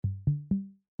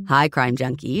Hi, Crime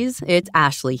Junkies. It's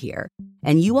Ashley here.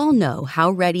 And you all know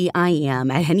how ready I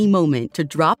am at any moment to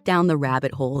drop down the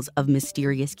rabbit holes of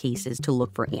mysterious cases to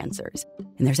look for answers.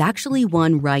 And there's actually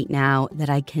one right now that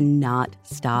I cannot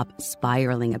stop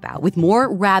spiraling about, with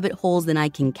more rabbit holes than I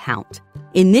can count.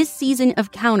 In this season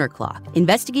of Counterclock,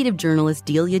 investigative journalist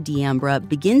Delia D'Ambra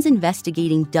begins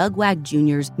investigating Doug Wag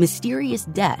Jr.'s mysterious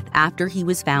death after he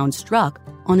was found struck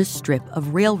on a strip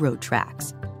of railroad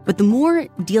tracks. But the more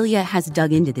Delia has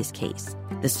dug into this case,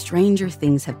 the stranger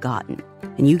things have gotten.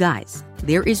 And you guys,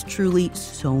 there is truly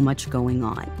so much going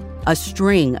on. A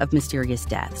string of mysterious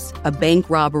deaths, a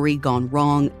bank robbery gone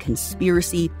wrong,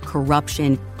 conspiracy,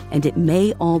 corruption, and it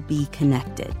may all be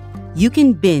connected. You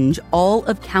can binge all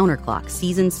of Counterclock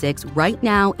Season 6 right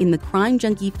now in the Crime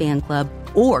Junkie fan club,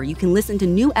 or you can listen to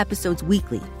new episodes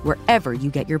weekly wherever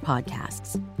you get your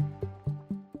podcasts.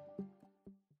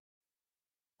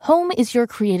 Home is your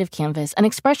creative canvas, an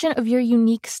expression of your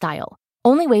unique style.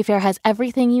 Only Wayfair has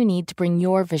everything you need to bring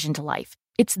your vision to life.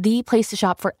 It's the place to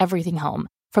shop for everything home,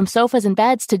 from sofas and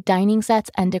beds to dining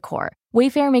sets and decor.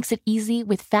 Wayfair makes it easy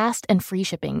with fast and free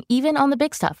shipping, even on the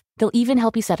big stuff. They'll even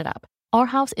help you set it up. Our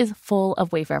house is full of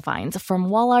Wayfair finds,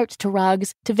 from wall art to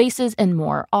rugs to vases and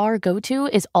more. Our go-to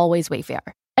is always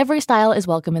Wayfair. Every style is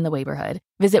welcome in the Wayborhood.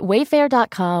 Visit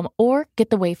wayfair.com or get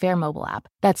the Wayfair mobile app.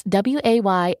 That's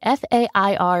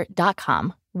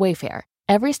WAYFAIR.com. Wayfair.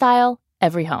 Every style,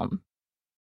 every home.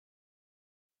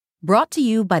 Brought to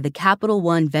you by the Capital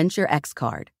One Venture X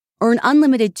card. Earn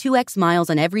unlimited 2x miles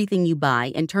on everything you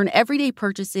buy and turn everyday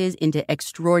purchases into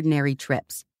extraordinary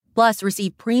trips. Plus,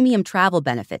 receive premium travel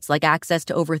benefits like access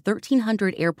to over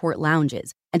 1,300 airport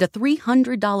lounges and a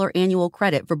 $300 annual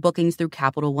credit for bookings through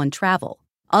Capital One Travel.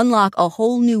 Unlock a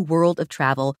whole new world of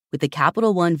travel with the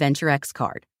Capital One Venture X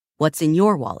card. What's in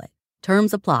your wallet?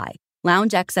 Terms apply.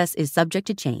 Lounge access is subject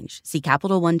to change. See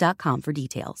CapitalOne.com for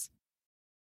details.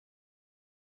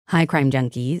 Hi, Crime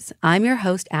Junkies. I'm your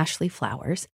host, Ashley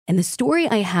Flowers, and the story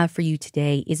I have for you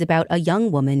today is about a young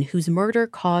woman whose murder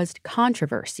caused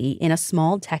controversy in a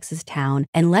small Texas town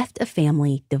and left a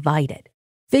family divided.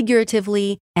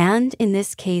 Figuratively, and in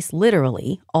this case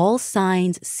literally, all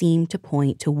signs seem to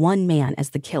point to one man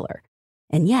as the killer.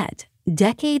 And yet,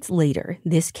 decades later,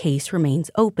 this case remains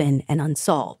open and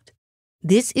unsolved.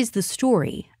 This is the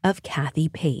story of Kathy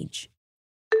Page.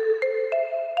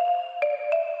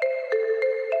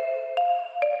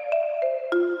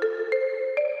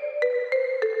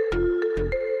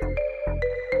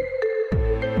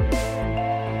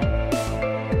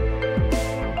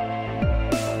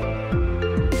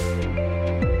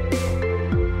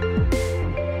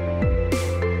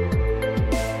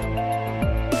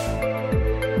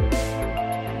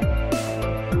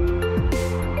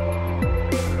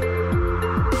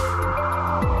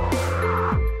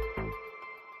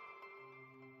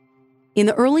 In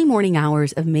the early morning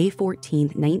hours of May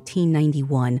 14,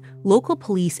 1991, local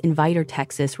police in Vidor,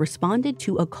 Texas, responded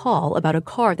to a call about a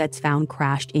car that's found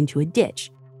crashed into a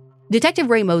ditch. Detective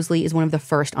Ray Mosley is one of the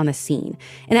first on the scene,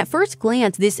 and at first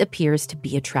glance, this appears to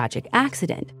be a tragic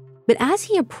accident. But as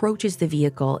he approaches the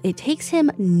vehicle, it takes him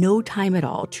no time at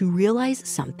all to realize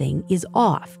something is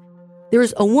off.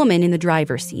 There's a woman in the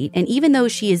driver's seat, and even though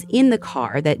she is in the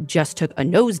car that just took a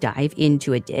nosedive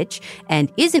into a ditch and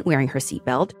isn't wearing her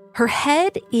seatbelt, her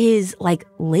head is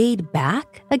laid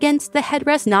back against the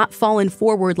headrest, not fallen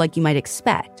forward like you might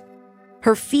expect.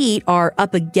 Her feet are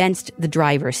up against the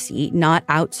driver's seat, not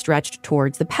outstretched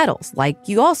towards the pedals like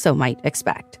you also might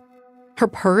expect. Her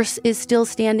purse is still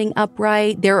standing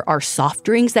upright. There are soft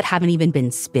drinks that haven't even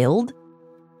been spilled.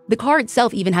 The car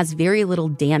itself even has very little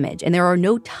damage, and there are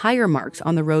no tire marks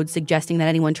on the road suggesting that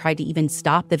anyone tried to even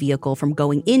stop the vehicle from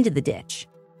going into the ditch.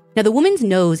 Now, the woman's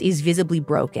nose is visibly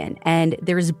broken, and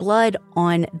there's blood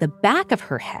on the back of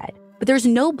her head, but there's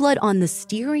no blood on the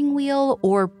steering wheel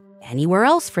or anywhere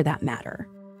else for that matter.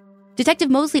 Detective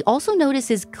Mosley also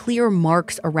notices clear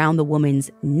marks around the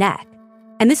woman's neck,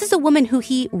 and this is a woman who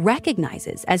he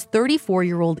recognizes as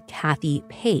 34-year-old Kathy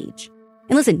Page.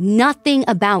 And listen, nothing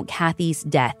about Kathy's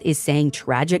death is saying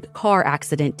tragic car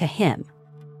accident to him.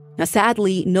 Now,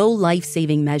 sadly, no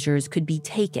life-saving measures could be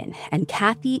taken, and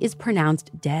Kathy is pronounced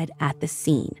dead at the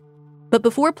scene. But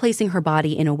before placing her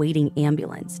body in a waiting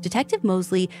ambulance, Detective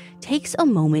Mosley takes a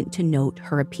moment to note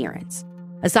her appearance.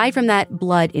 Aside from that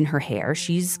blood in her hair,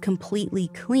 she's completely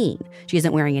clean. She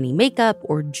isn't wearing any makeup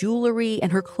or jewelry,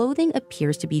 and her clothing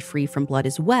appears to be free from blood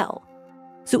as well.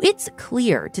 So it's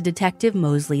clear to Detective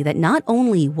Mosley that not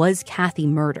only was Kathy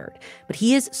murdered, but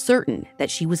he is certain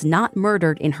that she was not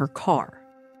murdered in her car.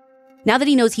 Now that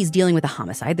he knows he's dealing with a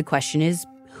homicide, the question is,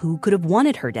 who could have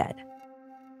wanted her dead?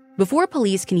 Before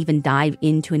police can even dive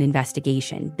into an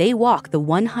investigation, they walk the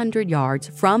 100 yards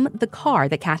from the car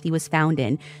that Kathy was found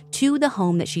in to the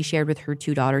home that she shared with her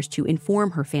 2 daughters to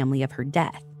inform her family of her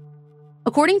death.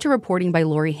 According to reporting by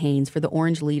Lori Haynes for the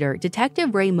Orange Leader,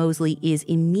 Detective Ray Mosley is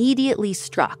immediately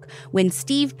struck when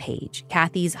Steve Page,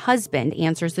 Kathy's husband,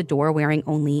 answers the door wearing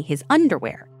only his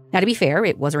underwear. Now, to be fair,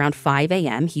 it was around 5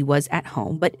 a.m. He was at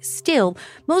home, but still,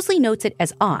 Mosley notes it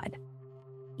as odd.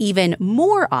 Even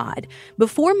more odd,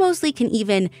 before Mosley can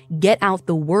even get out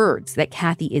the words that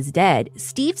Kathy is dead,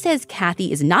 Steve says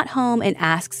Kathy is not home and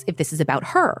asks if this is about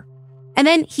her. And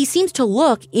then he seems to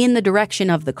look in the direction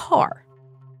of the car.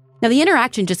 Now, the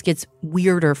interaction just gets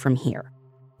weirder from here.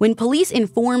 When police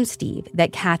inform Steve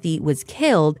that Kathy was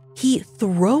killed, he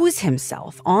throws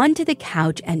himself onto the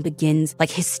couch and begins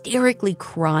hysterically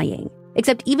crying.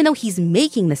 Except even though he's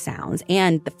making the sounds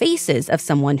and the faces of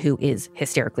someone who is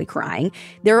hysterically crying,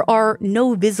 there are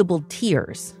no visible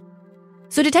tears.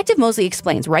 So Detective Mosley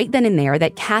explains right then and there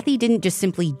that Kathy didn't just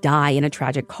simply die in a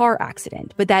tragic car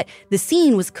accident, but that the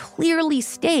scene was clearly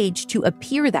staged to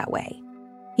appear that way.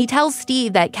 He tells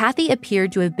Steve that Kathy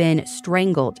appeared to have been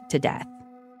strangled to death.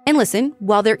 And listen,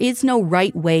 while there is no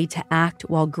right way to act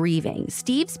while grieving,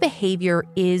 Steve's behavior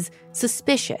is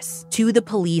suspicious to the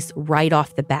police right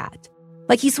off the bat.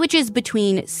 He switches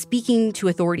between speaking to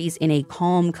authorities in a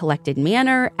calm, collected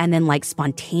manner and then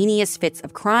spontaneous fits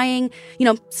of crying,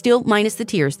 still minus the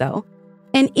tears though.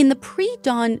 And in the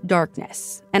pre-dawn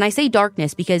darkness, and I say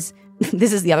darkness because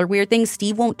this is the other weird thing,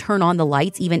 Steve won't turn on the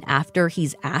lights even after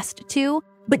he's asked to.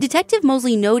 But Detective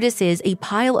Mosley notices a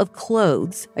pile of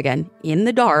clothes, again, in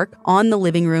the dark, on the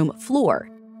living room floor.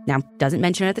 Now, doesn't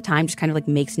mention it at the time, just kind of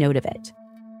makes note of it.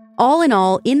 All in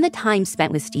all, in the time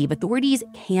spent with Steve, authorities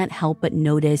can't help but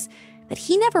notice that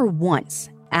he never once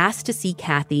asked to see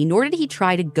Kathy, nor did he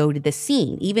try to go to the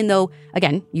scene, even though,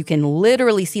 again, you can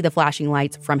literally see the flashing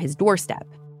lights from his doorstep.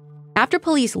 After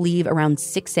police leave around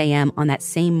 6 a.m. on that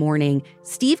same morning,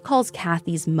 Steve calls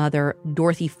Kathy's mother,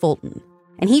 Dorothy Fulton,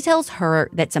 and he tells her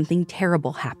that something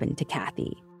terrible happened to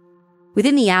Kathy.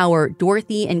 Within the hour,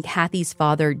 Dorothy and Kathy's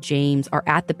father, James, are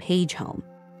at the Page home.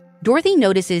 Dorothy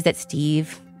notices that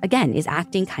Steve, again, is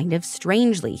acting kind of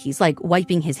strangely. He's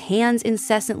wiping his hands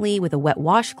incessantly with a wet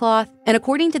washcloth. And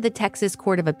according to the Texas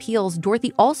Court of Appeals,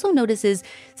 Dorothy also notices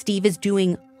Steve is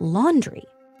doing laundry.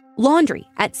 Laundry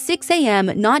at 6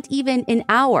 a.m., not even an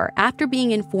hour after being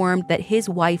informed that his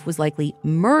wife was likely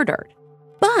murdered.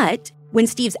 But when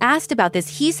Steve's asked about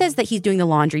this, he says that he's doing the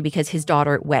laundry because his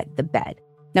daughter wet the bed.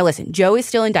 Now listen, Joe is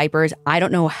still in diapers. I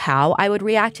don't know how I would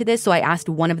react to this, so I asked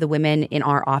one of the women in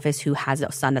our office who has a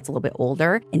son that's a little bit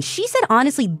older, and she said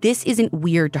honestly, this isn't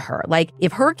weird to her.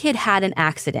 If her kid had an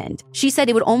accident, she said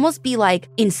it would almost be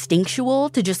instinctual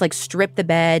to just strip the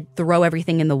bed, throw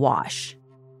everything in the wash.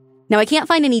 Now I can't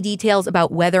find any details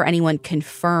about whether anyone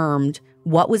confirmed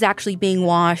what was actually being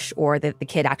washed or that the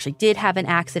kid actually did have an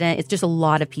accident. It's just a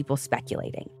lot of people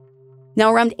speculating.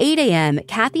 Now, around 8 a.m.,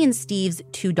 Kathy and Steve's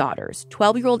 2 daughters,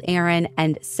 12-year-old Erin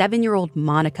and 7-year-old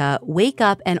Monica, wake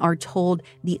up and are told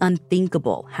the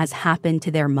unthinkable has happened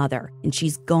to their mother, and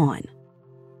she's gone.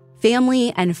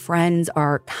 Family and friends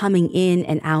are coming in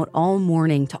and out all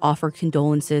morning to offer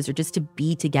condolences or just to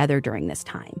be together during this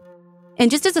time. And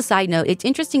just as a side note, it's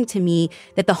interesting to me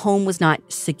that the home was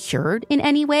not secured in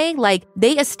any way.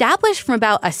 They established from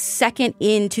about a second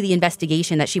into the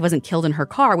investigation that she wasn't killed in her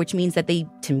car, which means that they,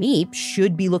 to me,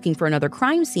 should be looking for another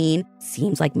crime scene.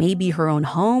 Seems like maybe her own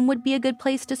home would be a good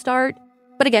place to start.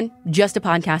 But again, just a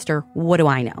podcaster, what do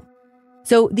I know?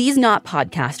 So these not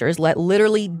podcasters let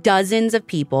literally dozens of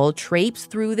people traipse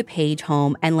through the Page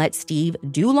home and let Steve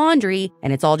do laundry,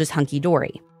 and it's all just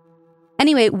hunky-dory.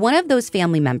 Anyway, one of those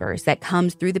family members that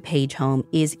comes through the Page home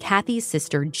is Kathy's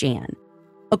sister, Jan.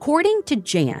 According to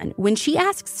Jan, when she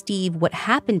asks Steve what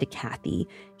happened to Kathy,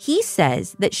 he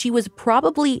says that she was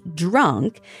probably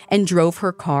drunk and drove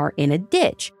her car in a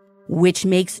ditch, which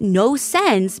makes no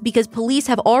sense because police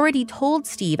have already told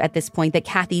Steve at this point that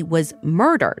Kathy was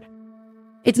murdered.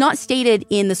 It's not stated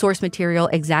in the source material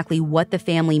exactly what the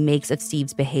family makes of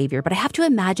Steve's behavior, but I have to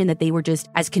imagine that they were just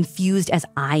as confused as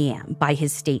I am by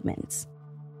his statements.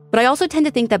 But I also tend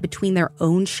to think that between their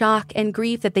own shock and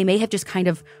grief, that they may have just kind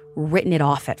of written it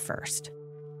off at first.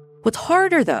 What's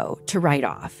harder, though, to write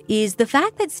off is the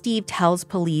fact that Steve tells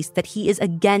police that he is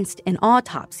against an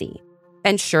autopsy.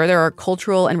 And sure, there are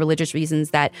cultural and religious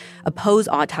reasons that oppose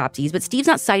autopsies, but Steve's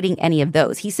not citing any of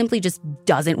those. He simply just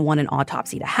doesn't want an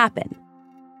autopsy to happen.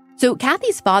 So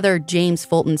Kathy's father, James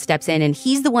Fulton, steps in, and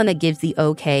he's the one that gives the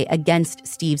okay against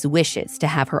Steve's wishes to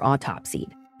have her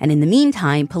autopsied. And in the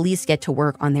meantime, police get to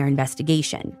work on their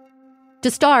investigation. To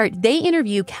start, they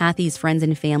interview Kathy's friends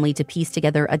and family to piece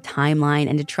together a timeline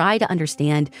and to try to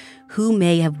understand who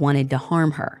may have wanted to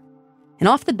harm her. And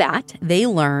off the bat, they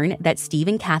learn that Steve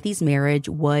and Kathy's marriage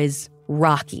was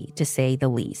rocky, to say the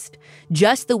least.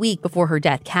 Just the week before her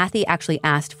death, Kathy actually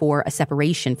asked for a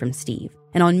separation from Steve.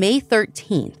 And on May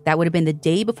 13th, that would have been the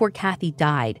day before Kathy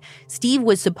died, Steve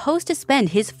was supposed to spend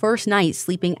his first night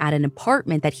sleeping at an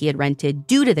apartment that he had rented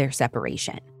due to their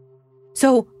separation.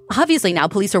 So obviously now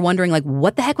police are wondering,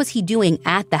 what the heck was he doing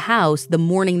at the house the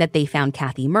morning that they found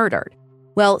Kathy murdered?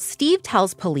 Well, Steve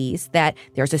tells police that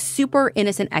there's a super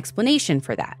innocent explanation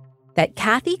for that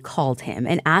Kathy called him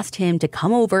and asked him to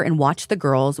come over and watch the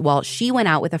girls while she went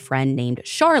out with a friend named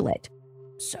Charlotte.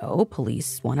 So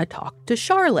police want to talk to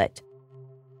Charlotte.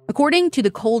 According to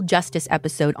the Cold Justice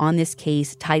episode on this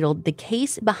case titled The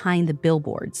Case Behind the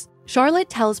Billboards, Charlotte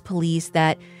tells police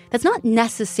that that's not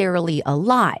necessarily a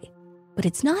lie, but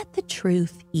it's not the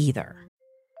truth either.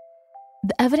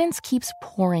 The evidence keeps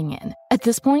pouring in. At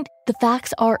this point, the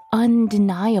facts are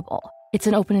undeniable. It's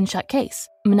an open and shut case.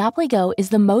 Monopoly Go is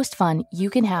the most fun you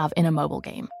can have in a mobile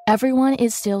game. Everyone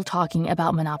is still talking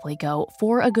about Monopoly Go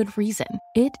for a good reason.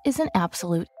 It is an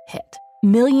absolute hit.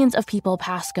 Millions of people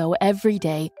pass Go every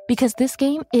day because this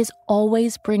game is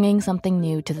always bringing something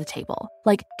new to the table,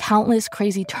 like countless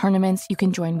crazy tournaments you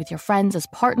can join with your friends as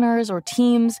partners or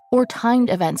teams, or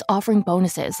timed events offering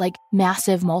bonuses like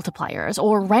massive multipliers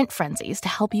or rent frenzies to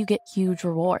help you get huge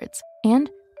rewards. And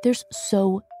there's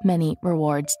so many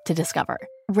rewards to discover.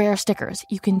 Rare stickers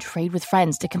you can trade with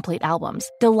friends to complete albums,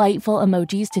 delightful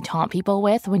emojis to taunt people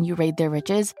with when you raid their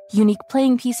riches, unique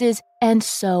playing pieces, and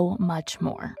so much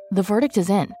more. The verdict is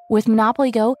in. With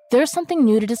Monopoly Go, there's something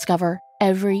new to discover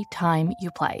every time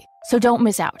you play. So don't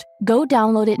miss out. Go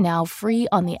download it now free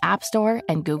on the App Store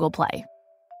and Google Play.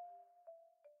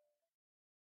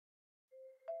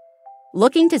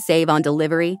 Looking to save on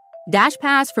delivery?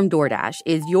 DashPass from DoorDash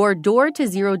is your door to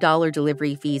 $0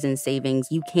 delivery fees and savings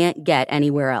you can't get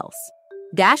anywhere else.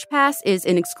 DashPass is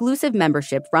an exclusive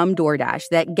membership from DoorDash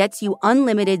that gets you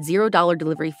unlimited $0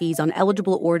 delivery fees on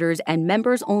eligible orders and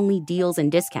members-only deals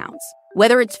and discounts.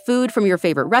 Whether it's food from your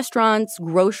favorite restaurants,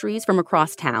 groceries from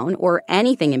across town, or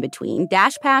anything in between,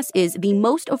 DashPass is the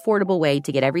most affordable way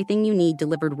to get everything you need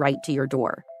delivered right to your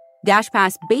door.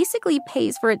 DashPass basically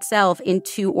pays for itself in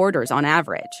 2 orders on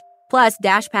average. Plus,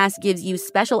 DashPass gives you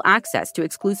special access to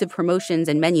exclusive promotions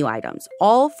and menu items,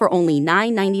 all for only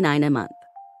 $9.99 a month.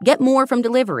 Get more from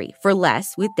delivery for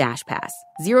less with DashPass.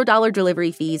 $0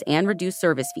 delivery fees and reduced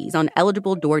service fees on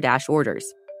eligible DoorDash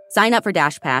orders. Sign up for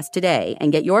DashPass today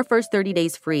and get your first 30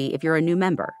 days free if you're a new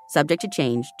member. Subject to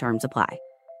change. Terms apply.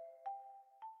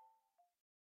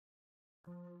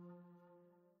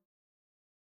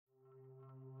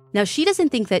 Now, she doesn't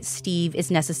think that Steve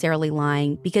is necessarily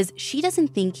lying because she doesn't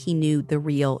think he knew the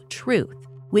real truth,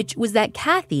 which was that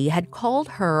Kathy had called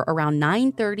her around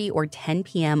 9:30 or 10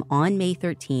 p.m. on May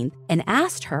 13th and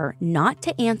asked her not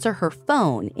to answer her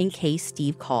phone in case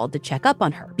Steve called to check up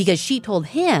on her because she told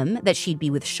him that she'd be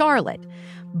with Charlotte.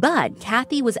 But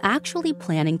Kathy was actually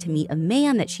planning to meet a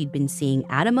man that she'd been seeing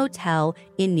at a motel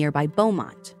in nearby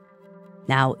Beaumont.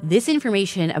 Now, this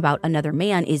information about another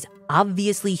man is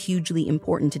obviously hugely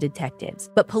important to detectives,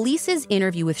 but police's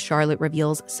interview with Charlotte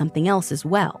reveals something else as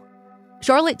well.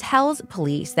 Charlotte tells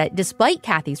police that despite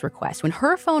Kathy's request, when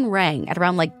her phone rang at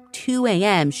around 2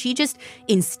 a.m., she just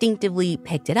instinctively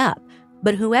picked it up.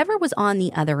 But whoever was on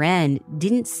the other end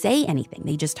didn't say anything.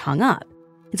 They just hung up.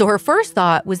 And so her first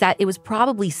thought was that it was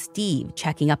probably Steve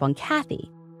checking up on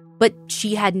Kathy. But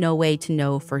she had no way to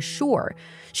know for sure.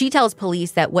 She tells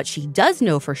police that what she does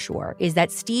know for sure is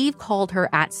that Steve called her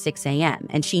at 6 a.m.,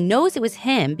 and she knows it was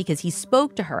him because he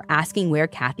spoke to her asking where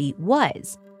Kathy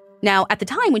was. Now, at the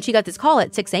time when she got this call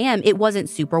at 6 a.m., it wasn't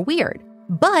super weird.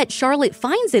 But Charlotte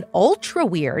finds it ultra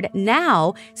weird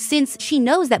now since she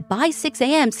knows that by 6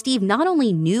 a.m., Steve not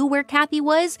only knew where Kathy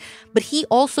was, but he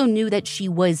also knew that she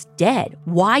was dead.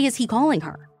 Why is he calling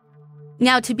her?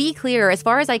 Now, to be clear, as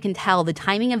far as I can tell, the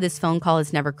timing of this phone call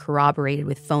is never corroborated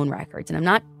with phone records, and I'm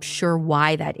not sure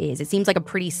why that is. It seems like a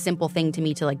pretty simple thing to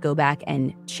me to go back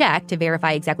and check to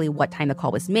verify exactly what time the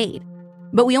call was made.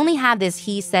 But we only have this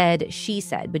he said, she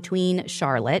said between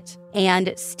Charlotte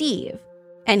and Steve.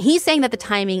 And he's saying that the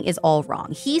timing is all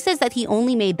wrong. He says that he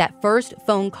only made that first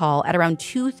phone call at around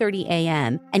 2:30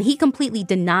 a.m., and he completely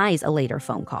denies a later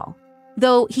phone call.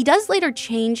 Though he does later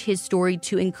change his story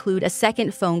to include a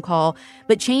second phone call,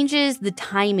 but changes the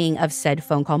timing of said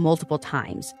phone call multiple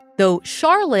times. Though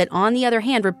Charlotte, on the other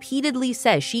hand, repeatedly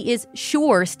says she is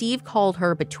sure Steve called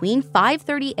her between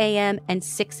 5:30 a.m. and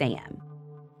 6 a.m.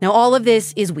 Now, all of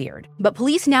this is weird, but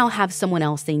police now have someone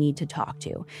else they need to talk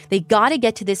to. They gotta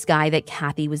get to this guy that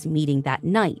Kathy was meeting that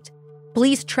night.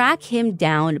 Police track him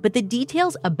down, but the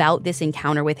details about this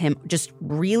encounter with him just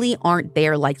really aren't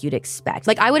there like you'd expect.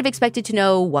 Like, I would have expected to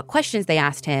know what questions they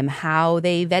asked him, how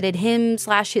they vetted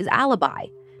him/his alibi.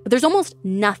 But there's almost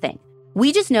nothing.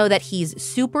 We just know that he's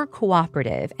super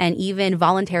cooperative and even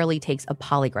voluntarily takes a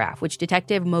polygraph, which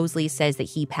Detective Mosley says that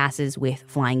he passes with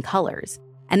flying colors.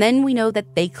 And then we know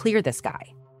that they clear this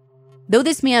guy. Though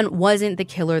this man wasn't the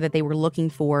killer that they were looking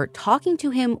for, talking to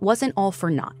him wasn't all for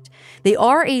naught. They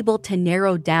are able to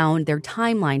narrow down their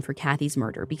timeline for Kathy's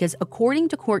murder because according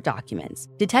to court documents,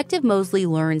 Detective Mosley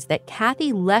learns that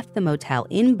Kathy left the motel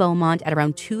in Beaumont at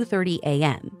around 2:30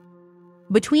 a.m.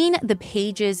 Between the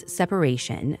Pages'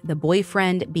 separation, the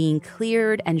boyfriend being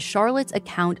cleared, and Charlotte's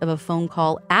account of a phone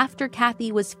call after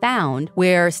Kathy was found,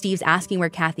 where Steve's asking where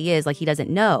Kathy is like he doesn't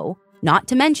know, not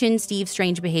to mention Steve's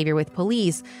strange behavior with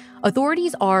police,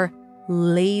 authorities are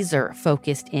laser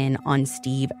focused in on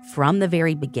Steve from the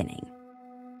very beginning.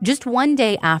 Just one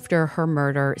day after her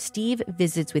murder, Steve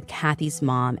visits with Kathy's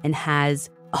mom and has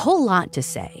a whole lot to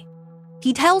say.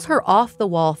 He tells her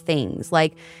off-the-wall things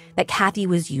like that Kathy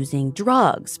was using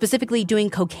drugs, specifically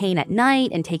doing cocaine at night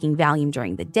and taking Valium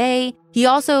during the day. He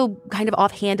also kind of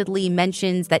offhandedly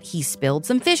mentions that he spilled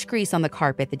some fish grease on the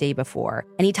carpet the day before,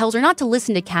 and he tells her not to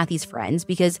listen to Kathy's friends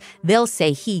because they'll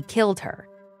say he killed her.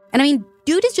 And I mean,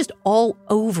 dude is just all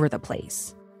over the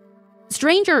place.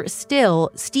 Stranger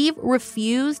still, Steve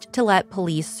refused to let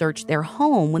police search their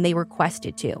home when they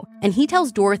requested to. And he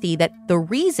tells Dorothy that the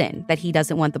reason that he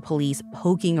doesn't want the police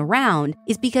poking around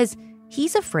is because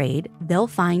he's afraid they'll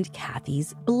find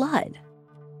Kathy's blood.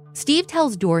 Steve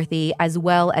tells Dorothy, as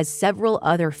well as several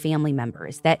other family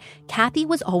members, that Kathy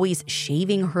was always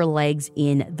shaving her legs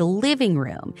in the living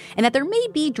room and that there may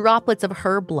be droplets of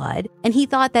her blood, and he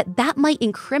thought that that might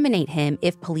incriminate him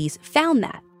if police found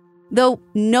that. Though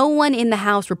no one in the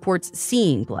house reports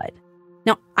seeing blood.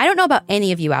 Now, I don't know about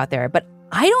any of you out there, but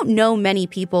I don't know many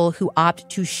people who opt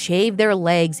to shave their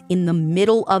legs in the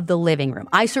middle of the living room.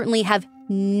 I certainly have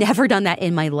never done that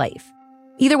in my life.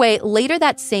 Either way, later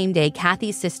that same day,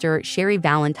 Kathy's sister, Sherry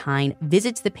Valentine,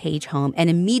 visits the Page home and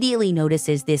immediately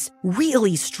notices this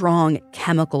really strong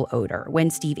chemical odor when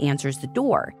Steve answers the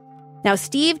door. Now,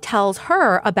 Steve tells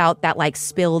her about that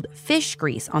spilled fish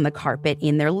grease on the carpet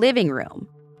in their living room.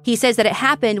 He says that it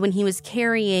happened when he was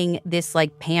carrying this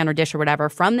pan or dish or whatever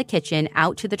from the kitchen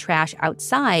out to the trash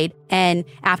outside, and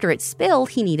after it spilled,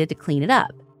 he needed to clean it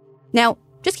up. Now,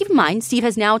 just keep in mind, Steve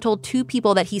has now told 2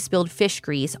 people that he spilled fish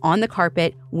grease on the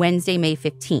carpet Wednesday, May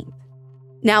 15th.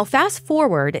 Now, fast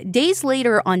forward, days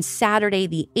later on Saturday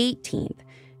the 18th,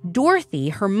 Dorothy,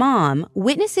 her mom,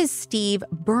 witnesses Steve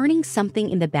burning something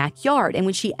in the backyard, and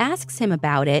when she asks him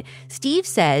about it, Steve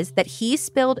says that he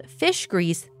spilled fish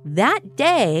grease that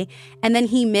day and then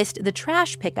he missed the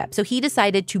trash pickup, so he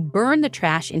decided to burn the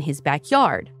trash in his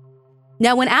backyard.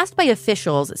 Now, when asked by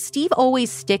officials, Steve always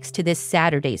sticks to this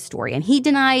Saturday story, and he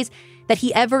denies that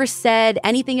he ever said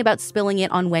anything about spilling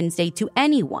it on Wednesday to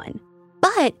anyone.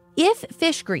 But if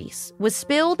fish grease was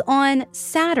spilled on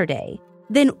Saturday,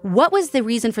 then what was the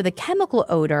reason for the chemical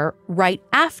odor right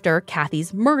after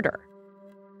Kathy's murder?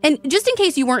 And just in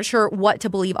case you weren't sure what to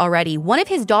believe already, one of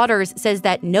his daughters says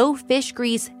that no fish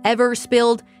grease ever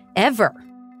spilled, ever.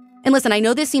 And listen, I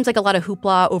know this seems like a lot of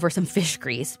hoopla over some fish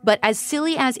grease, but as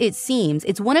silly as it seems,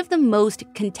 it's one of the most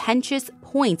contentious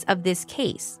points of this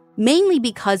case, mainly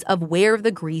because of where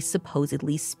the grease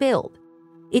supposedly spilled.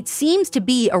 It seems to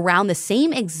be around the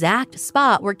same exact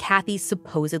spot where Kathy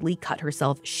supposedly cut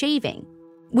herself shaving,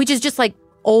 which is just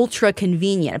ultra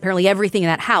convenient. Apparently everything in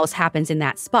that house happens in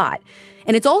that spot.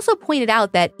 And it's also pointed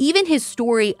out that even his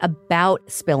story about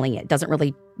spilling it doesn't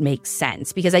really make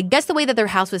sense, because I guess the way that their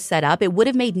house was set up, it would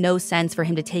have made no sense for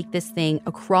him to take this thing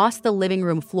across the living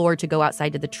room floor to go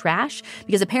outside to the trash,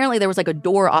 because apparently there was a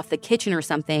door off the kitchen or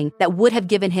something that would have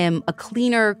given him a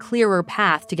cleaner, clearer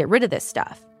path to get rid of this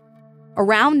stuff.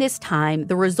 Around this time,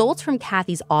 the results from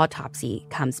Kathy's autopsy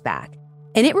comes back,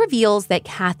 and it reveals that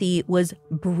Kathy was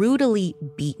brutally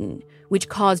beaten, which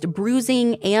caused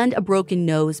bruising and a broken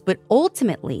nose, but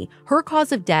ultimately, her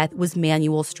cause of death was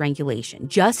manual strangulation,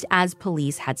 just as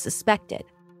police had suspected.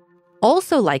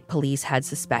 Also, like police had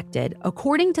suspected,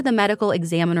 according to the medical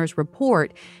examiner's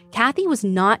report, Kathy was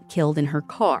not killed in her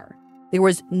car. There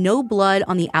was no blood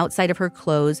on the outside of her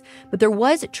clothes, but there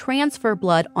was transfer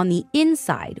blood on the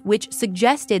inside, which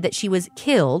suggested that she was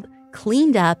killed,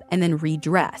 cleaned up, and then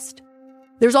redressed.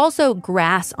 There's also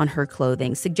grass on her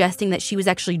clothing, suggesting that she was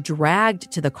actually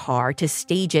dragged to the car to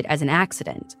stage it as an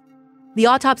accident. The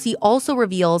autopsy also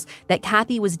reveals that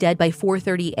Kathy was dead by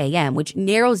 4:30 a.m., which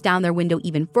narrows down their window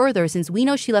even further since we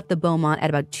know she left the Beaumont at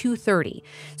about 2:30.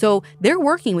 So they're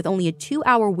working with only a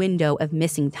 2-hour window of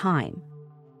missing time.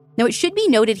 Now, it should be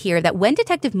noted here that when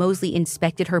Detective Mosley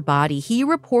inspected her body, he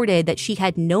reported that she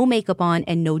had no makeup on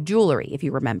and no jewelry, if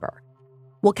you remember.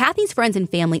 Well, Kathy's friends and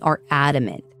family are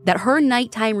adamant that her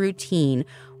nighttime routine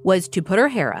was to put her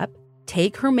hair up,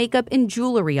 take her makeup and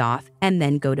jewelry off, and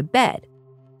then go to bed.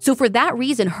 So for that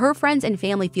reason, her friends and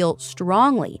family feel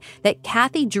strongly that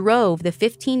Kathy drove the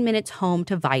 15 minutes home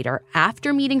to Vidor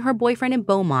after meeting her boyfriend in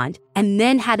Beaumont and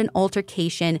then had an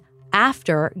altercation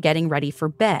after getting ready for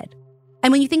bed.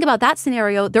 And when you think about that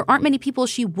scenario, there aren't many people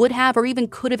she would have or even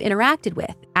could have interacted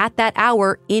with at that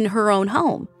hour in her own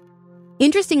home.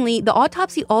 Interestingly, the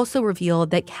autopsy also revealed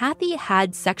that Kathy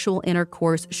had sexual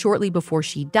intercourse shortly before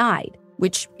she died,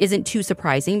 which isn't too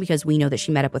surprising because we know that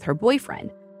she met up with her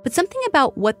boyfriend. But something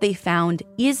about what they found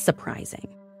is surprising.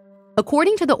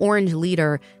 According to the Orange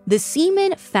Leader, the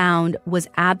semen found was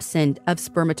absent of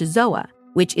spermatozoa,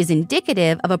 which is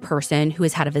indicative of a person who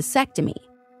has had a vasectomy.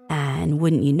 And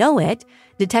wouldn't you know it,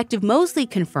 Detective Mosley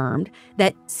confirmed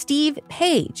that Steve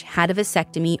Page had a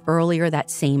vasectomy earlier that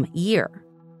same year.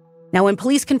 Now, when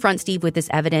police confront Steve with this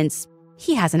evidence,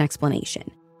 he has an explanation.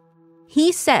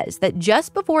 He says that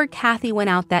just before Kathy went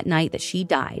out that night that she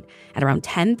died, at around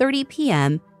 10:30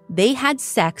 p.m., they had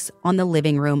sex on the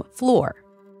living room floor.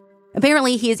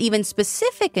 Apparently, he is even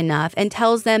specific enough and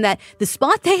tells them that the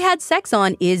spot they had sex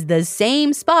on is the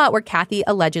same spot where Kathy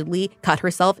allegedly cut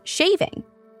herself shaving.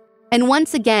 And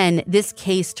once again, this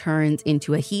case turns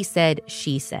into a he said,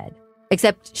 she said,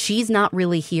 except she's not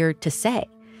really here to say.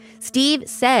 Steve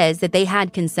says that they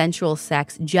had consensual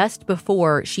sex just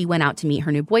before she went out to meet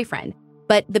her new boyfriend.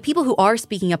 But the people who are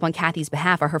speaking up on Kathy's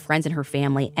behalf are her friends and her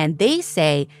family, and they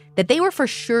say that they were for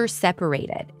sure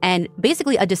separated, and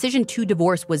basically a decision to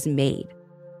divorce was made.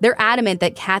 They're adamant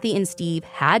that Kathy and Steve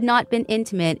had not been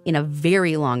intimate in a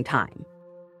very long time.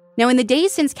 Now, in the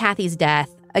days since Kathy's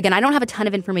death, again, I don't have a ton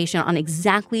of information on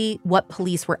exactly what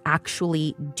police were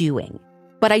actually doing,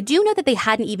 but I do know that they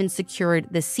hadn't even secured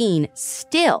the scene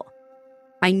still.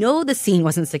 I know the scene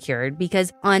wasn't secured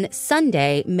because on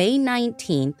Sunday, May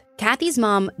 19th, Kathy's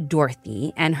mom,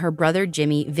 Dorothy, and her brother,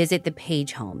 Jimmy, visit the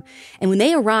Page home. And when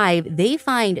they arrive, they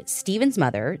find Stephen's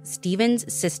mother,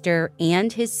 Stephen's sister,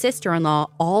 and his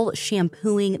sister-in-law all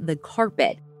shampooing the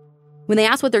carpet. When they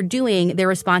ask what they're doing, their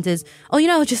response is,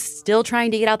 just still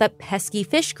trying to get out that pesky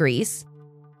fish grease.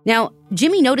 Now,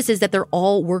 Jimmy notices that they're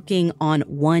all working on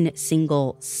one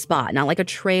single spot, not like a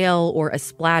trail or a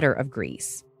splatter of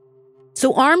grease.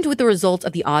 So armed with the results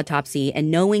of the autopsy and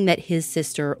knowing that his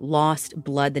sister lost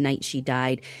blood the night she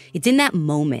died, it's in that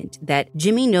moment that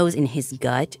Jimmy knows in his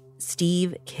gut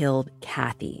Steve killed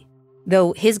Kathy,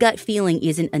 though his gut feeling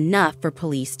isn't enough for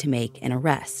police to make an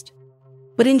arrest.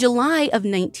 But in July of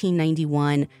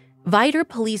 1991, Vidor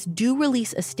police do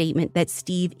release a statement that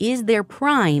Steve is their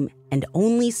prime and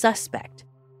only suspect.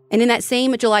 And in that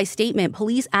same July statement,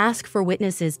 police ask for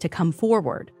witnesses to come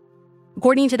forward.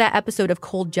 According to that episode of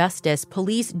Cold Justice,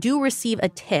 police do receive a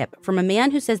tip from a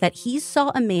man who says that he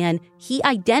saw a man he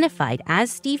identified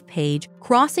as Steve Page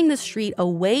crossing the street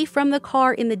away from the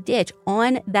car in the ditch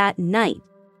on that night.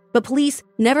 But police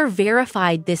never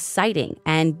verified this sighting,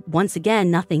 and once again,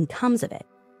 nothing comes of it.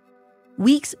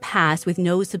 Weeks pass with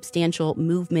no substantial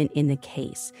movement in the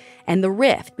case, and the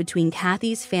rift between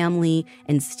Kathy's family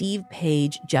and Steve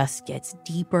Page just gets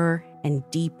deeper and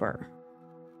deeper.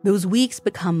 Those weeks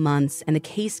become months, and the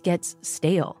case gets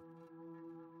stale.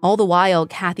 All the while,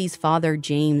 Kathy's father,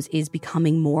 James, is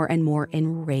becoming more and more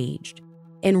enraged.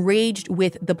 Enraged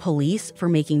with the police for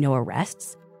making no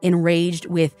arrests, enraged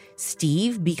with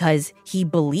Steve because he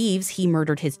believes he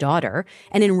murdered his daughter,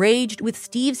 and enraged with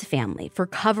Steve's family for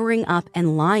covering up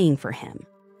and lying for him.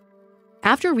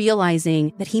 After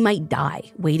realizing that he might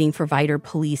die waiting for Vidor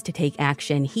police to take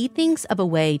action, he thinks of a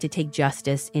way to take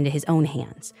justice into his own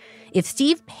hands. If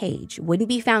Steve Page wouldn't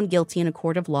be found guilty in a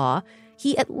court of law,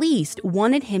 he at least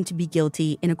wanted him to be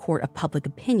guilty in a court of public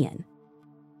opinion.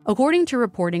 According to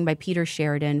reporting by Peter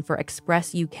Sheridan for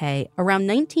Express UK, around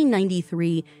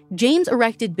 1993, James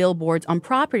erected billboards on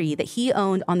property that he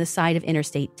owned on the side of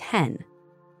Interstate 10.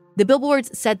 The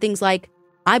billboards said things like,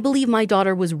 "I believe my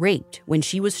daughter was raped when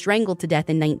she was strangled to death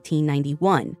in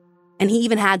 1991. And he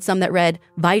even had some that read,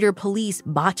 "Vidor police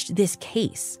botched this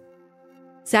case."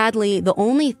 Sadly, the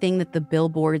only thing that the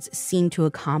billboards seem to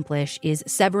accomplish is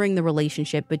severing the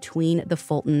relationship between the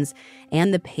Fultons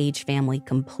and the Page family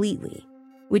completely,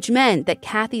 which meant that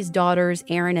Kathy's daughters,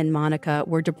 Erin and Monica,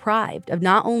 were deprived of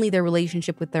not only their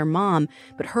relationship with their mom,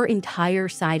 but her entire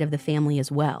side of the family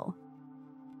as well.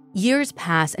 Years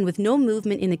pass, and with no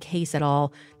movement in the case at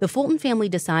all, the Fulton family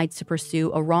decides to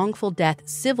pursue a wrongful death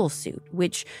civil suit,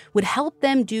 which would help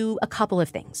them do a couple of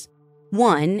things.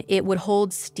 One, it would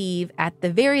hold Steve at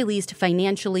the very least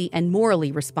financially and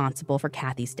morally responsible for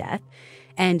Kathy's death.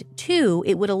 And two,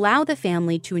 it would allow the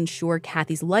family to ensure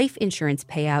Kathy's life insurance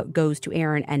payout goes to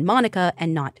Aaron and Monica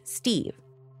and not Steve.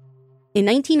 In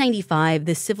 1995,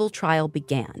 the civil trial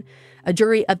began. A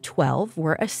jury of 12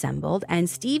 were assembled, and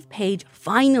Steve Page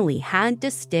finally had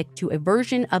to stick to a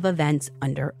version of events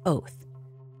under oath.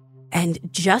 And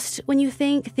just when you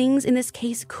think things in this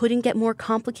case couldn't get more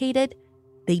complicated,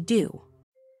 they do.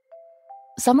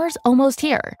 Summer's almost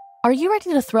here. Are you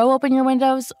ready to throw open your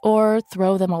windows or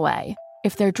throw them away?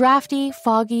 If they're drafty,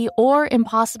 foggy, or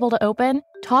impossible to open,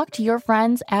 talk to your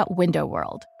friends at Window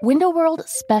World. Window World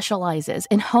specializes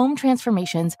in home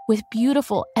transformations with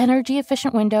beautiful,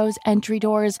 energy-efficient windows, entry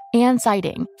doors, and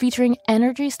siding, featuring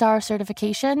Energy Star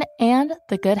certification and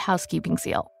the Good Housekeeping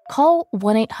seal. Call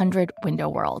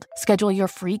 1-800-WINDOW-WORLD. Schedule your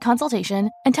free consultation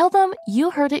and tell them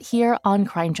you heard it here on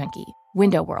Crime Junkie.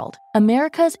 Window World,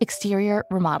 America's exterior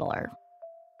remodeler.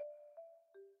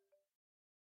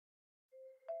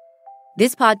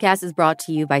 This podcast is brought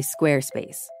to you by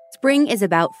Squarespace. Spring is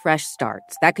about fresh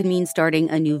starts. That could mean starting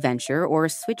a new venture or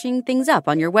switching things up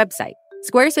on your website.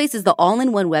 Squarespace is the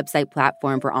all-in-one website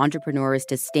platform for entrepreneurs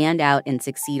to stand out and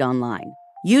succeed online.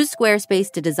 Use Squarespace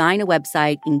to design a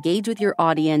website, engage with your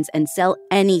audience, and sell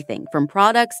anything from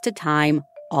products to time,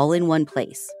 all in one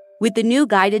place. With the new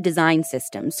guided design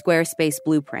system, Squarespace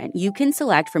Blueprint, you can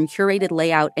select from curated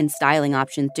layout and styling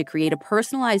options to create a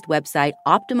personalized website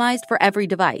optimized for every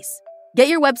device. Get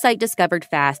your website discovered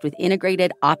fast with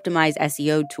integrated, optimized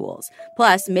SEO tools.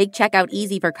 Plus, make checkout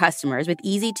easy for customers with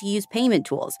easy-to-use payment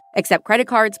tools. Accept credit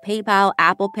cards, PayPal,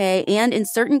 Apple Pay, and in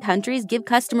certain countries, give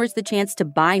customers the chance to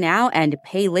buy now and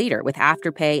pay later with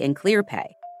Afterpay and ClearPay.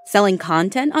 Selling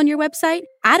content on your website?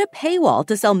 Add a paywall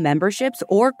to sell memberships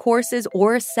or courses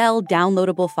or sell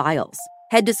downloadable files.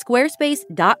 Head to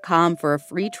squarespace.com for a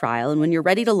free trial, and when you're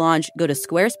ready to launch, go to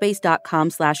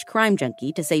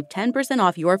squarespace.com/crimejunkie to save 10%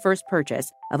 off your first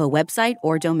purchase of a website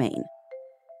or domain.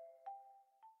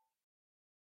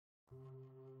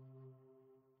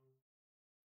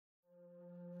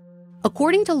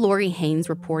 According to Lori Haynes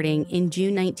reporting in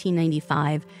June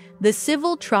 1995, the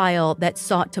civil trial that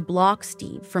sought to block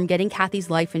Steve from getting Kathy's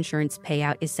life insurance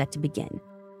payout is set to begin.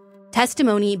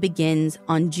 Testimony begins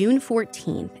on June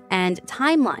 14th, and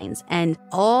timelines and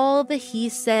all the he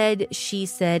said, she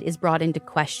said is brought into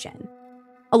question.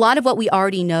 A lot of what we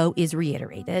already know is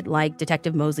reiterated, like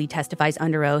Detective Mosley testifies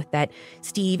under oath that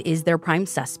Steve is their prime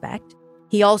suspect.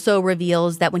 He also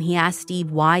reveals that when he asked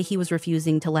Steve why he was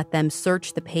refusing to let them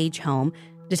search the Page home,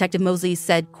 Detective Mosley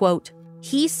said, quote,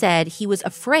 "He said he was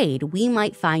afraid we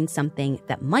might find something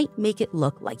that might make it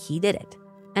look like he did it,"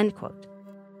 end quote.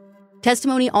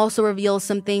 Testimony also reveals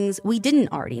some things we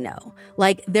didn't already know,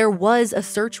 like there was a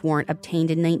search warrant obtained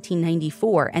in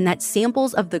 1994 and that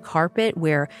samples of the carpet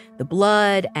where the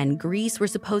blood and grease were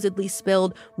supposedly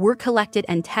spilled were collected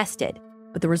and tested,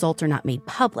 but the results are not made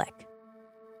public.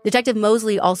 Detective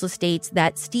Mosley also states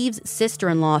that Steve's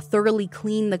sister-in-law thoroughly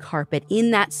cleaned the carpet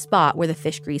in that spot where the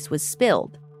fish grease was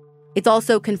spilled. It's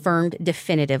also confirmed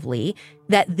definitively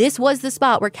that this was the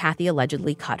spot where Kathy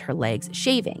allegedly cut her legs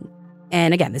shaving.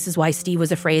 And again, this is why Steve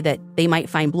was afraid that they might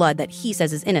find blood that he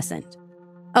says is innocent.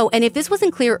 Oh, and if this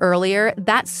wasn't clear earlier,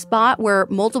 that spot where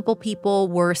multiple people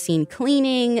were seen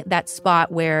cleaning, that spot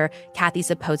where Kathy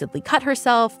supposedly cut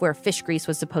herself, where fish grease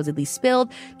was supposedly spilled,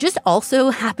 just also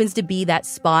happens to be that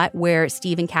spot where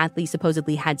Steve and Kathy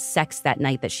supposedly had sex that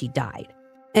night that she died.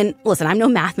 And listen, I'm no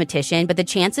mathematician, but the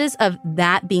chances of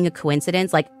that being a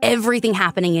coincidence, like everything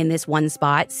happening in this one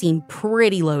spot, seem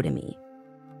pretty low to me.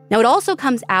 Now, it also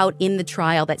comes out in the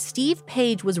trial that Steve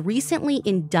Page was recently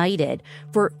indicted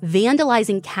for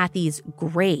vandalizing Kathy's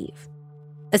grave.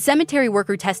 A cemetery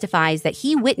worker testifies that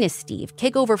he witnessed Steve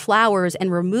kick over flowers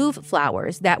and remove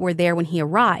flowers that were there when he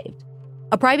arrived.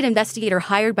 A private investigator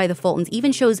hired by the Fultons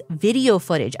even shows video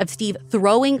footage of Steve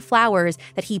throwing flowers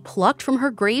that he plucked from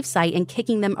her gravesite and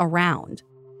kicking them around.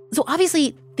 So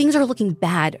obviously, things are looking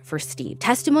bad for Steve.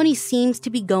 Testimony seems to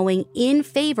be going in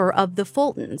favor of the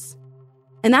Fultons.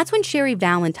 And that's when Sherry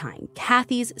Valentine,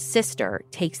 Kathy's sister,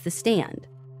 takes the stand.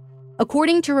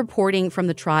 According to reporting from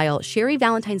the trial, Sherry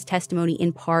Valentine's testimony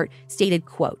in part stated,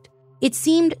 quote, "It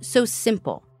seemed so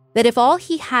simple that if all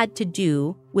he had to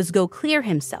do was go clear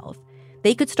himself,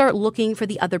 they could start looking for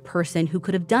the other person who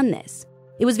could have done this.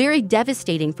 It was very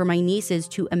devastating for my nieces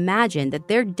to imagine that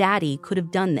their daddy could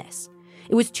have done this.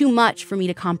 It was too much for me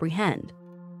to comprehend.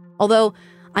 Although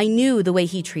I knew the way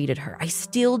he treated her. I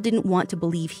still didn't want to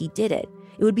believe he did it.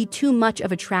 It would be too much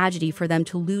of a tragedy for them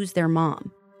to lose their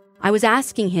mom. I was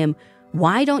asking him,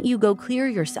 why don't you go clear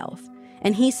yourself?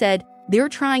 And he said, they're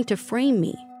trying to frame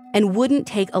me and wouldn't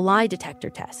take a lie detector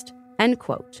test, end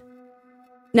quote.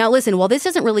 Now listen, while this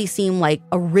doesn't really seem like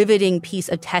a riveting piece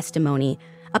of testimony,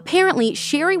 apparently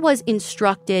Sherry was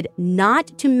instructed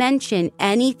not to mention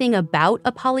anything about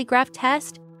a polygraph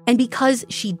test. And because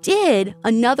she did,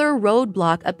 another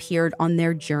roadblock appeared on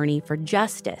their journey for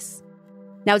justice.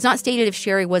 Now, it's not stated if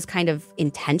Sherry was kind of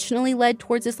intentionally led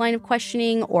towards this line of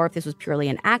questioning or if this was purely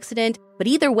an accident. But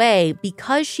either way,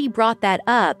 because she brought that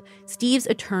up, Steve's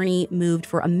attorney moved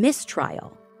for a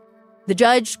mistrial. The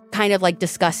judge kind of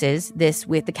discusses this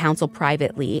with the counsel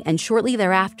privately, and shortly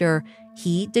thereafter,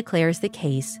 he declares the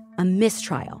case a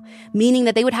mistrial, meaning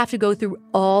that they would have to go through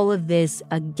all of this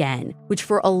again, which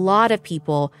for a lot of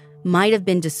people might have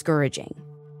been discouraging.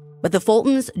 But the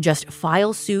Fultons just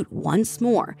file suit once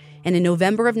more, and in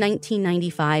November of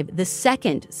 1995, the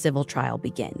second civil trial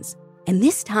begins. And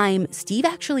this time, Steve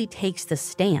actually takes the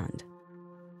stand.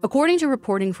 According to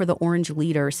reporting for the Orange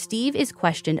Leader, Steve is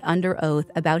questioned under oath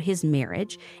about his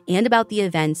marriage and about the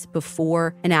events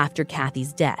before and after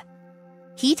Kathy's death.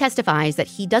 He testifies that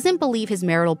he doesn't believe his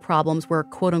marital problems were,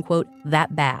 quote-unquote,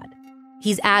 that bad.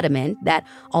 He's adamant that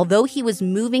although he was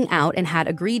moving out and had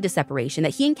agreed to separation,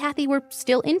 that he and Kathy were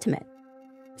still intimate.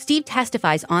 Steve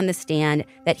testifies on the stand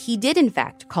that he did, in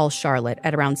fact, call Charlotte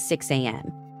at around 6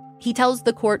 a.m. He tells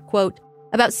the court, quote,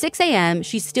 about 6 a.m.,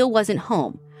 she still wasn't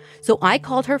home. So I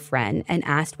called her friend and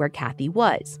asked where Kathy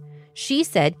was. She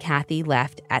said Kathy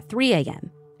left at 3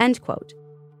 a.m., end quote.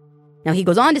 Now, he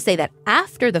goes on to say that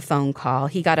after the phone call,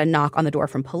 he got a knock on the door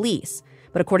from police.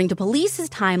 But according to police's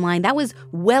timeline, that was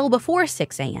well before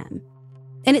 6 a.m.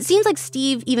 And it seems like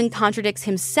Steve even contradicts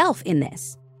himself in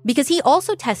this, because he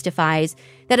also testifies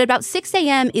that at about 6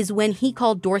 a.m. is when he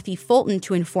called Dorothy Fulton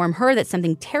to inform her that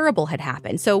something terrible had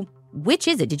happened. So which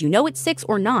is it? Did you know it's 6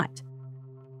 or not?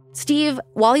 Steve,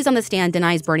 while he's on the stand,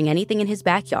 denies burning anything in his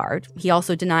backyard. He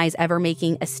also denies ever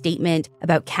making a statement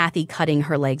about Kathy cutting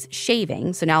her legs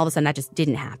shaving. So now all of a sudden that just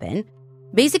didn't happen.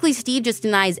 Basically, Steve just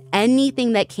denies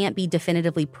anything that can't be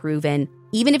definitively proven,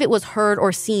 even if it was heard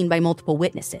or seen by multiple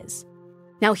witnesses.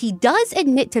 Now, he does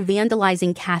admit to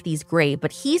vandalizing Kathy's grave,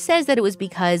 but he says that it was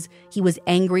because he was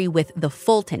angry with the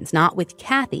Fultons, not with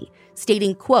Kathy,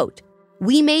 stating, quote,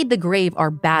 we made the grave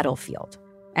our battlefield,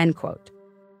 end quote.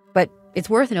 But it's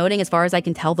worth noting, as far as I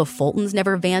can tell, the Fultons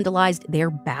never vandalized their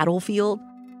battlefield.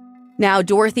 Now,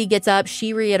 Dorothy gets up.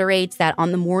 She reiterates that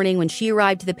on the morning when she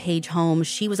arrived to the Page home,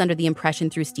 she was under the impression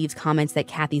through Steve's comments that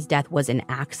Kathy's death was an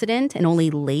accident, and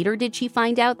only later did she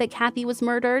find out that Kathy was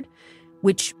murdered,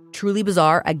 which truly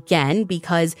bizarre, again,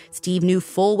 because Steve knew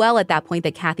full well at that point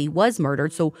that Kathy was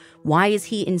murdered, so why is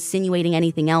he insinuating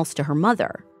anything else to her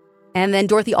mother? And then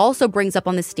Dorothy also brings up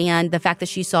on the stand the fact that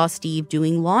she saw Steve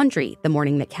doing laundry the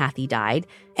morning that Kathy died,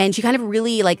 and she kind of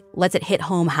really lets it hit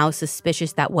home how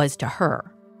suspicious that was to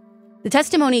her. The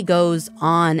testimony goes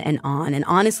on, and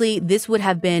honestly, this would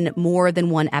have been more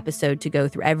than one episode to go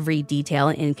through every detail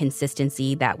and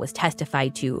inconsistency that was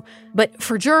testified to. But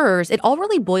for jurors, it all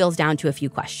really boils down to a few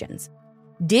questions.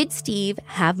 Did Steve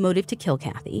have motive to kill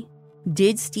Kathy?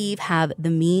 Did Steve have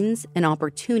the means and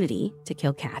opportunity to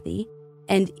kill Kathy?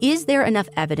 And is there enough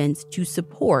evidence to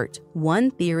support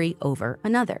one theory over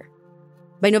another?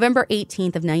 By November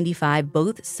 18th of 95,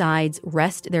 both sides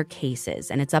rest their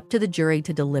cases, and it's up to the jury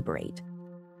to deliberate.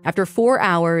 After 4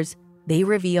 hours, they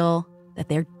reveal that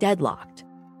they're deadlocked.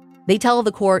 They tell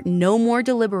the court no more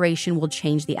deliberation will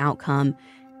change the outcome,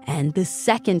 and the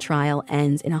second trial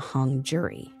ends in a hung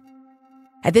jury.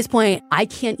 At this point, I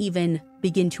can't even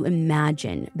begin to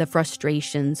imagine the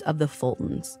frustrations of the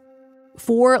Fultons.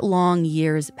 4 long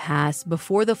years pass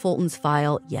before the Fultons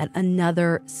file yet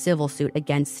another civil suit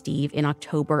against Steve in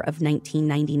October of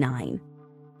 1999.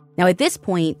 Now, at this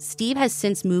point, Steve has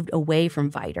since moved away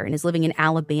from Vidor and is living in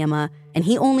Alabama, and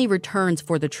he only returns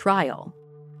for the trial.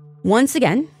 Once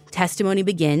again, testimony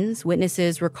begins.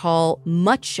 Witnesses recall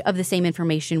much of the same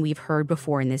information we've heard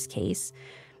before in this case.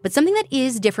 But something that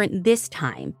is different this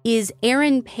time is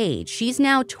Erin Page. She's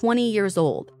now 20 years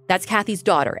old. That's Kathy's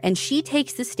daughter, and she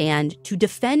takes the stand to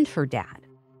defend her dad.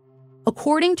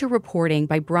 According to reporting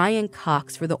by Brian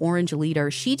Cox for the Orange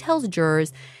Leader, she tells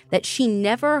jurors that she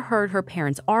never heard her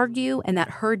parents argue and that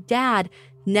her dad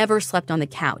never slept on the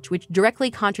couch, which directly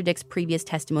contradicts previous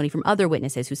testimony from other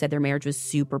witnesses who said their marriage was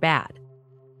super bad.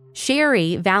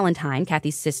 Sherry Valentine,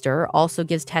 Kathy's sister, also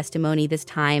gives testimony this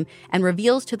time and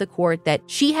reveals to the court that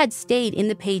she had stayed in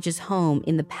the Pages' home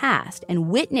in the past and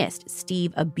witnessed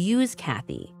Steve abuse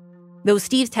Kathy. though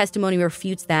Steve's testimony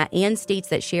refutes that and states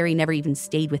that Sherry never even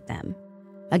stayed with them.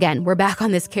 Again, we're back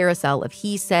on this carousel of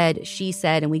he said, she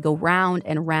said, and we go round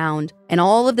and round, and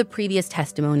all of the previous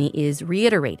testimony is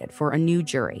reiterated for a new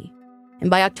jury. And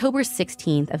by October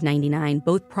 16th of 99,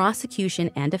 both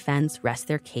prosecution and defense rest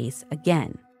their case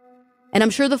again. And I'm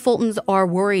sure the Fultons are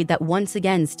worried that once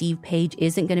again, Steve Page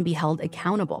isn't going to be held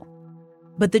accountable.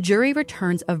 But the jury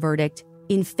returns a verdict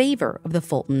in favor of the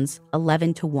Fultons,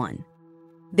 11-1.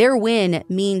 Their win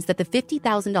means that the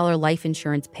 $50,000 life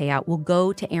insurance payout will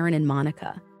go to Aaron and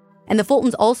Monica. And the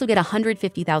Fultons also get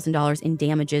 $150,000 in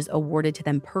damages awarded to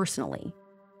them personally.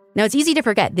 Now, it's easy to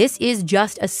forget, this is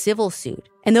just a civil suit.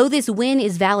 And though this win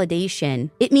is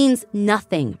validation, it means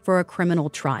nothing for a criminal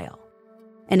trial.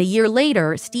 And a year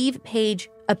later, Steve Page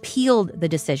appealed the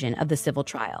decision of the civil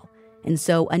trial. And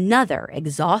so another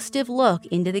exhaustive look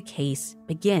into the case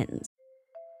begins.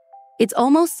 It's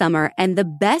almost summer, and the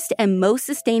best and most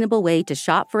sustainable way to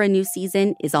shop for a new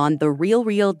season is on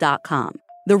TheRealReal.com.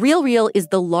 The Real Real is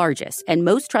the largest and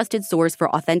most trusted source for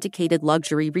authenticated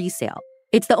luxury resale.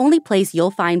 It's the only place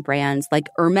you'll find brands like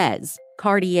Hermes,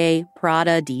 Cartier,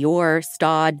 Prada, Dior,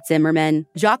 Staud, Zimmermann,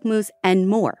 Jacquemus, and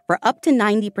more for up to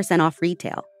 90% off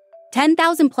retail.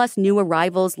 10,000 plus new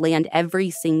arrivals land every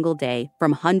single day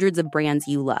from hundreds of brands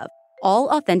you love, all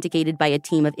authenticated by a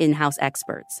team of in-house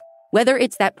experts. Whether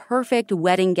it's that perfect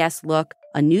wedding guest look,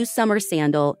 a new summer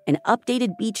sandal, an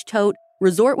updated beach tote,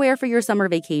 resort wear for your summer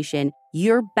vacation,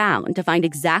 you're bound to find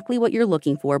exactly what you're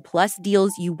looking for, plus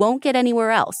deals you won't get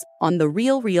anywhere else on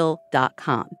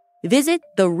TheRealReal.com. Visit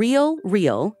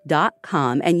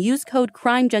TheRealReal.com and use code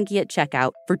CrimeJunkie at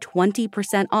checkout for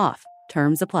 20% off.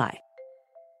 Terms apply.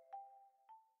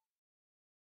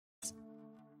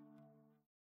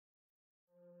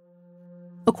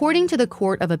 According to the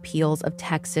Court of Appeals of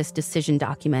Texas decision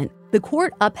document, the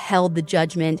court upheld the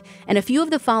judgment, and a few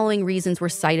of the following reasons were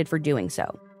cited for doing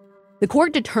so. The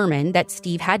court determined that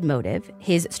Steve had motive.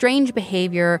 His strange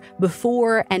behavior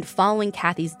before and following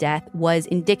Kathy's death was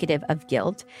indicative of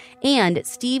guilt, and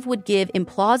Steve would give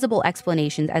implausible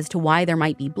explanations as to why there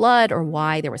might be blood or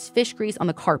why there was fish grease on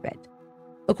the carpet.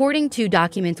 According to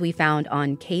documents we found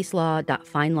on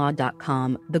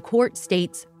caselaw.findlaw.com, the court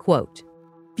states, quote,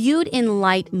 "Viewed in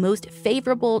light most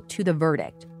favorable to the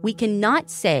verdict, we cannot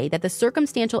say that the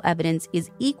circumstantial evidence is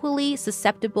equally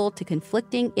susceptible to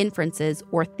conflicting inferences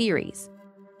or theories.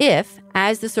 If,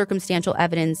 as the circumstantial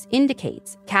evidence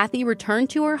indicates, Kathy returned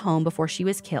to her home before she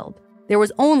was killed, there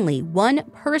was only one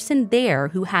person there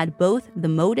who had both the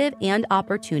motive and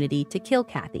opportunity to kill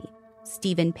Kathy,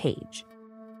 Stephen Page.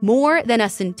 More than a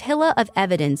scintilla of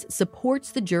evidence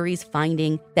supports the jury's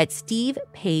finding that Steve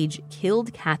Page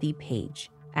killed Kathy Page."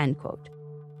 End quote.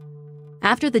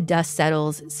 After the dust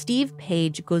settles, Steve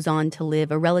Page goes on to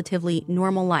live a relatively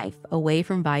normal life away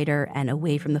from Vidor and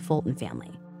away from the Fulton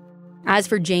family. As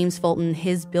for James Fulton,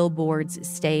 his billboards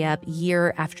stay up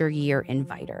year after year in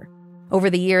Vidor. Over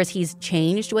the years, he's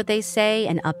changed what they say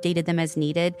and updated them as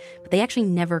needed, but they actually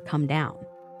never come down.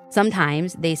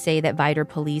 Sometimes they say that Vidor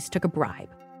police took a bribe.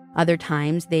 Other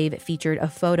times, they've featured a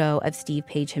photo of Steve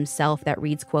Page himself that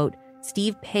reads, quote,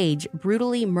 "Steve Page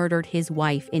brutally murdered his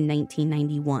wife in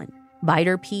 1991.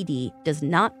 Vidor PD does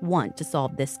not want to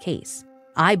solve this case.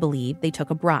 I believe they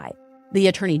took a bribe. The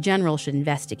Attorney General should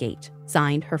investigate.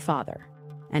 Signed, her father."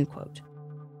 End quote.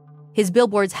 His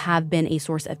billboards have been a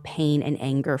source of pain and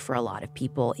anger for a lot of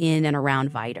people in and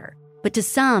around Vidor. But to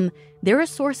some, they're a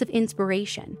source of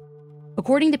inspiration.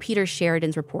 According to Peter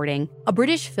Sheridan's reporting, a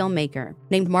British filmmaker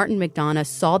named Martin McDonagh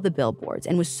saw the billboards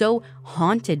and was so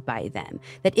haunted by them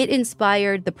that it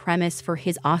inspired the premise for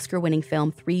his Oscar-winning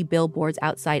film 3 Billboards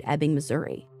Outside Ebbing,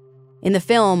 Missouri. In the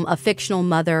film, a fictional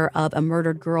mother of a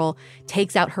murdered girl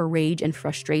takes out her rage and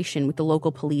frustration with the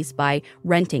local police by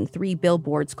renting 3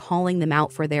 billboards, calling them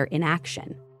out for their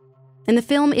inaction. And the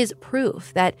film is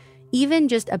proof that even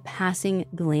just a passing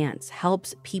glance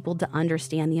helps people to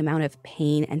understand the amount of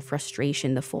pain and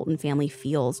frustration the Fulton family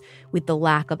feels with the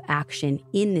lack of action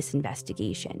in this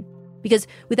investigation. Because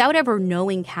without ever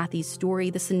knowing Kathy's story,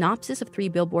 the synopsis of 3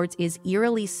 Billboards is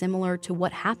eerily similar to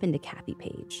what happened to Kathy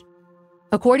Page.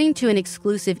 According to an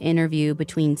exclusive interview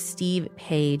between Steve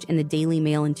Page and the Daily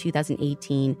Mail in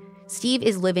 2018, Steve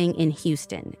is living in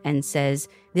Houston and says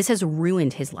this has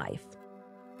ruined his life.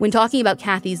 When talking about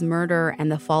Kathy's murder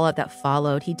and the fallout that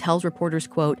followed, he tells reporters,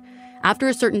 quote, "After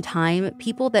a certain time,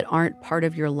 people that aren't part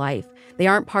of your life, they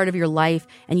aren't part of your life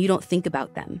and you don't think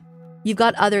about them. You've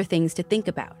got other things to think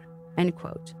about," end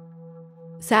quote.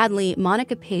 Sadly,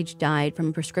 Monica Page died from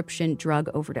a prescription drug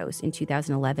overdose in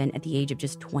 2011 at the age of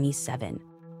just 27.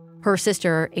 Her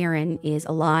sister, Erin, is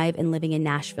alive and living in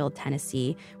Nashville,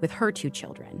 Tennessee with her 2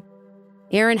 children.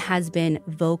 Erin has been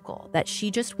vocal that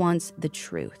she just wants the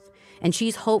truth, and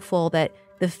she's hopeful that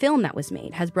the film that was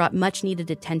made has brought much-needed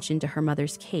attention to her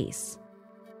mother's case.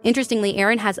 Interestingly,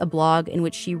 Erin has a blog in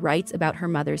which she writes about her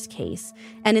mother's case,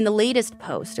 and in the latest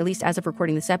post, at least as of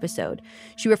recording this episode,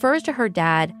 she refers to her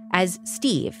dad as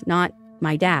Steve, not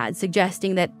my dad,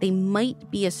 suggesting that they might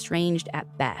be estranged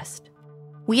at best.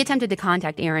 We attempted to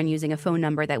contact Erin using a phone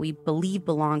number that we believe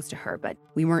belongs to her, but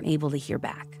we weren't able to hear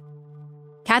back.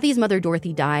 Kathy's mother,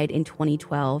 Dorothy, died in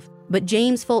 2012, but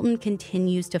James Fulton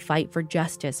continues to fight for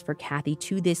justice for Kathy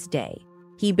to this day.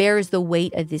 He bears the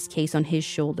weight of this case on his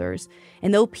shoulders,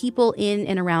 and though people in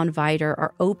and around Vidor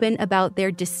are open about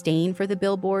their disdain for the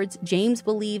billboards, James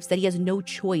believes that he has no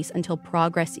choice until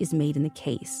progress is made in the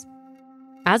case.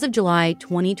 As of July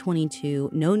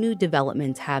 2022, no new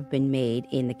developments have been made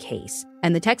in the case,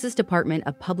 and the Texas Department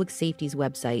of Public Safety's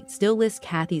website still lists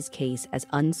Kathy's case as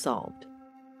unsolved.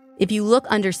 If you look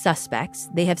under suspects,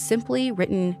 they have simply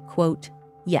written, quote,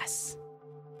 yes.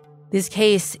 This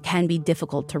case can be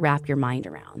difficult to wrap your mind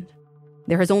around.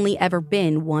 There has only ever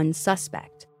been one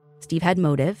suspect. Steve had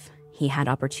motive, he had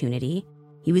opportunity,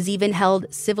 he was even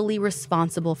held civilly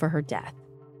responsible for her death.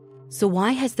 So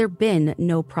why has there been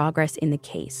no progress in the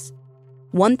case?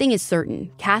 One thing is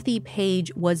certain, Kathy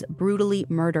Page was brutally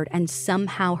murdered, and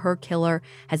somehow her killer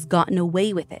has gotten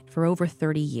away with it for over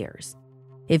 30 years.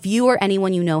 If you or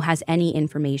anyone you know has any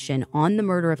information on the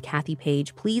murder of Kathy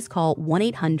Page, please call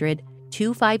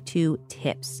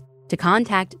 1-800-252-TIPS to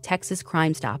contact Texas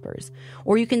Crime Stoppers,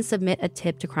 or you can submit a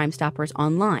tip to Crime Stoppers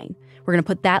online. We're going to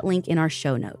put that link in our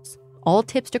show notes. All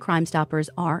tips to Crime Stoppers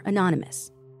are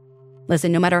anonymous.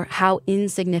 Listen, no matter how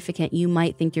insignificant you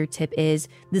might think your tip is,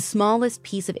 the smallest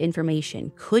piece of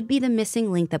information could be the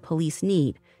missing link that police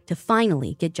need to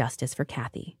finally get justice for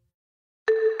Kathy.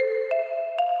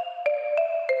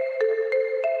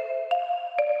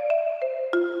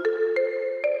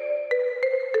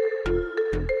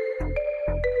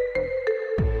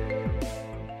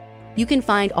 You can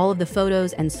find all of the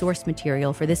photos and source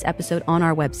material for this episode on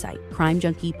our website,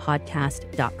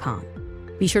 crimejunkiepodcast.com.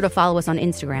 Be sure to follow us on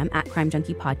Instagram at Crime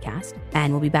Junkie Podcast,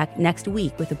 and we'll be back next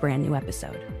week with a brand new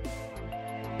episode.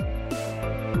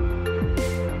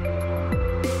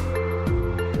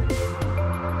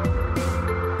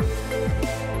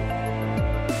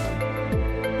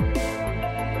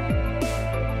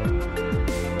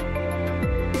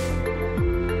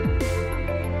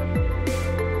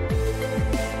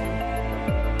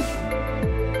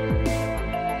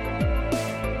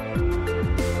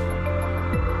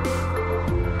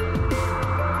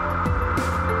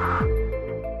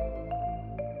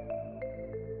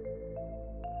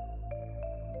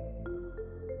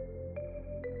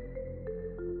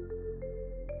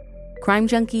 Crime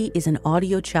Junkie is an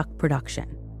Audio Chuck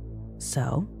production.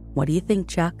 So, what do you think,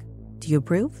 Chuck? Do you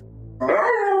approve?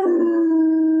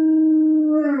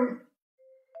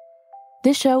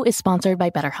 This show is sponsored by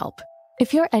BetterHelp.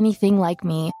 If you're anything like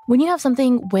me, when you have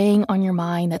something weighing on your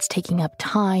mind that's taking up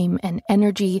time and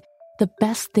energy, the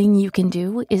best thing you can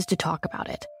do is to talk about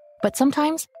it. But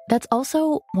sometimes that's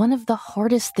also one of the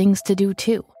hardest things to do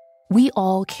too. We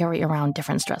all carry around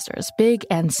different stressors, big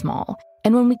and small.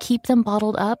 And when we keep them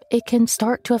bottled up, it can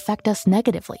start to affect us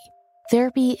negatively.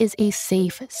 Therapy is a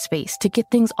safe space to get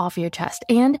things off your chest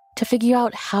and to figure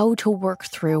out how to work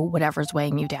through whatever's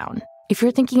weighing you down. If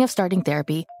you're thinking of starting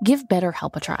therapy, give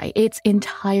BetterHelp a try. It's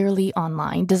entirely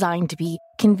online, designed to be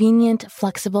convenient,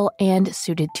 flexible, and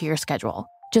suited to your schedule.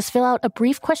 Just fill out a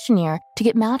brief questionnaire to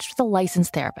get matched with a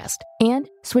licensed therapist and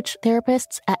switch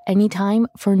therapists at any time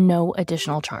for no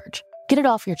additional charge. Get it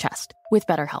off your chest with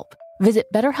BetterHelp. Visit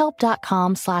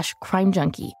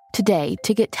BetterHelp.com/CrimeJunkie today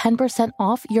to get 10%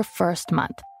 off your first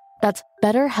month. That's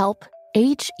BetterHelp,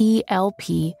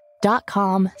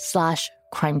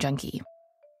 HELP.com/CrimeJunkie.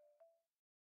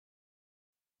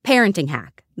 Parenting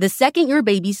hack. The second your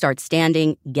baby starts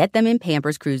standing, get them in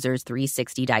Pampers Cruisers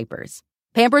 360 diapers.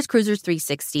 Pampers Cruisers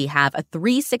 360 have a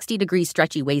 360-degree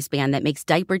stretchy waistband that makes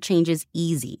diaper changes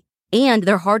easy. And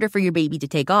they're harder for your baby to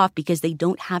take off because they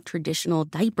don't have traditional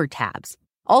diaper tabs.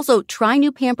 Also, try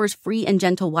new Pampers Free and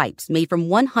Gentle wipes made from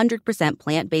 100%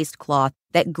 plant-based cloth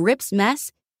that grips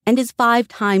mess and is 5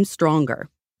 times stronger.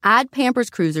 Add Pampers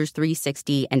Cruisers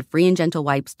 360 and Free and Gentle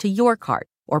wipes to your cart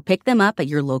or pick them up at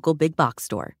your local big box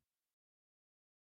store.